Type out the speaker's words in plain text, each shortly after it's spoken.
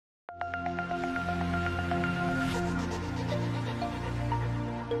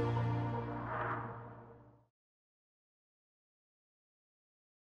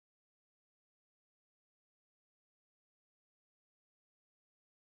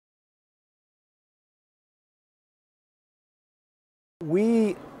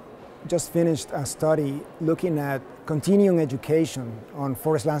We just finished a study looking at continuing education on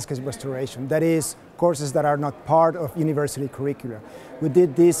forest landscape restoration, that is, courses that are not part of university curricula. We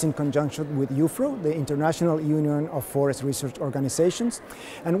did this in conjunction with IUFRO, the International Union of Forest Research Organizations,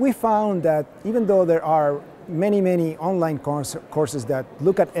 and we found that even though there are many online courses that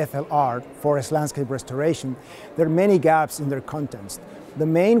look at FLR, forest landscape restoration, there are many gaps in their contents. The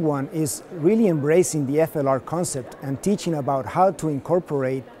main one is really embracing the FLR concept and teaching about how to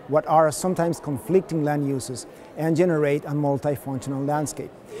incorporate what are sometimes conflicting land uses and generate a multifunctional landscape.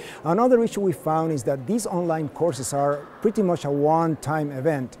 Another issue we found is that these online courses are pretty much a one-time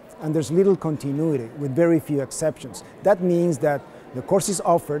event, and there's little continuity with very few exceptions. That means that the course is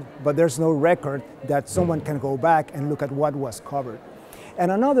offered, but there's no record that someone can go back and look at what was covered.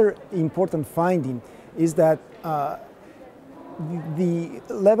 And another important finding is that the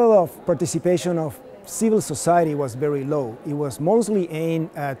level of participation of civil society was very low. It was mostly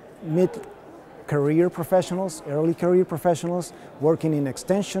aimed at mid-career professionals, early career professionals, working in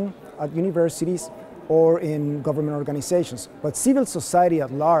extension at universities or in government organizations. But civil society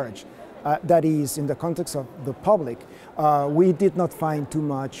at large, that is, in the context of the public, we did not find too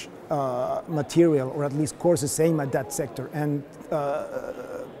much material, or at least courses aimed at that sector. And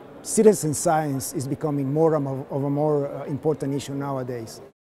citizen science is becoming more of a more important issue nowadays.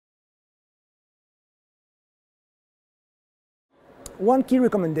 One key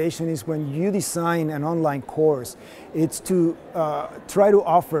recommendation is when you design an online course, it's to try to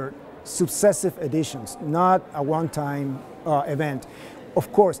offer successive editions, not a one-time event.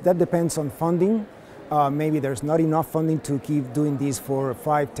 Of course, that depends on funding. Maybe there's not enough funding to keep doing this for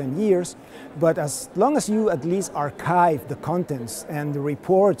 5-10 years, but as long as you at least archive the contents and the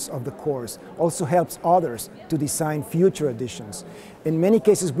reports of the course, also helps others to design future editions. In many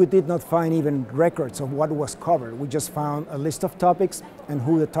cases, we did not find even records of what was covered. We just found a list of topics and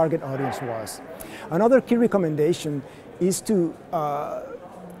who the target audience was. Another key recommendation is to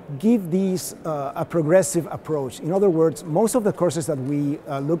give these a progressive approach. In other words, most of the courses that we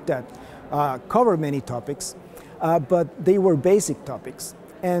looked at cover many topics, but they were basic topics.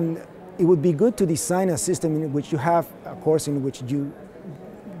 And it would be good to design a system in which you have a course in which you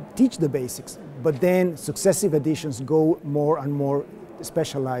teach the basics, but then successive editions go more and more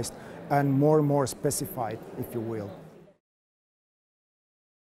specialized and more specified, if you will.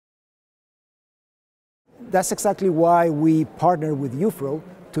 That's exactly why we partnered with IUFRO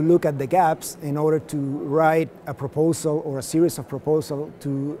to look at the gaps in order to write a proposal or a series of proposals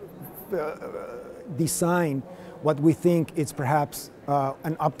to design what we think is perhaps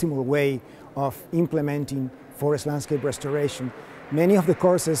an optimal way of implementing forest landscape restoration. Many of the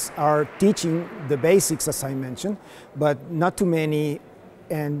courses are teaching the basics, as I mentioned, but not too many,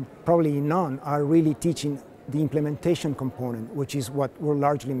 and probably none, are really teaching the implementation component, which is what we're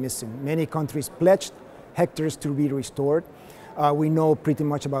largely missing. Many countries pledged hectares to be restored. We know pretty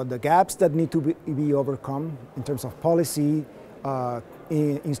much about the gaps that need to be overcome in terms of policy,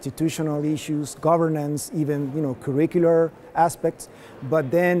 institutional issues, governance, even curricular aspects.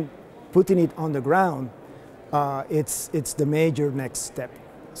 But then putting it on the ground, it's the major next step.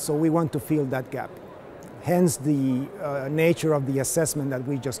 So we want to fill that gap. Hence the nature of the assessment that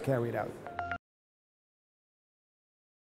we just carried out.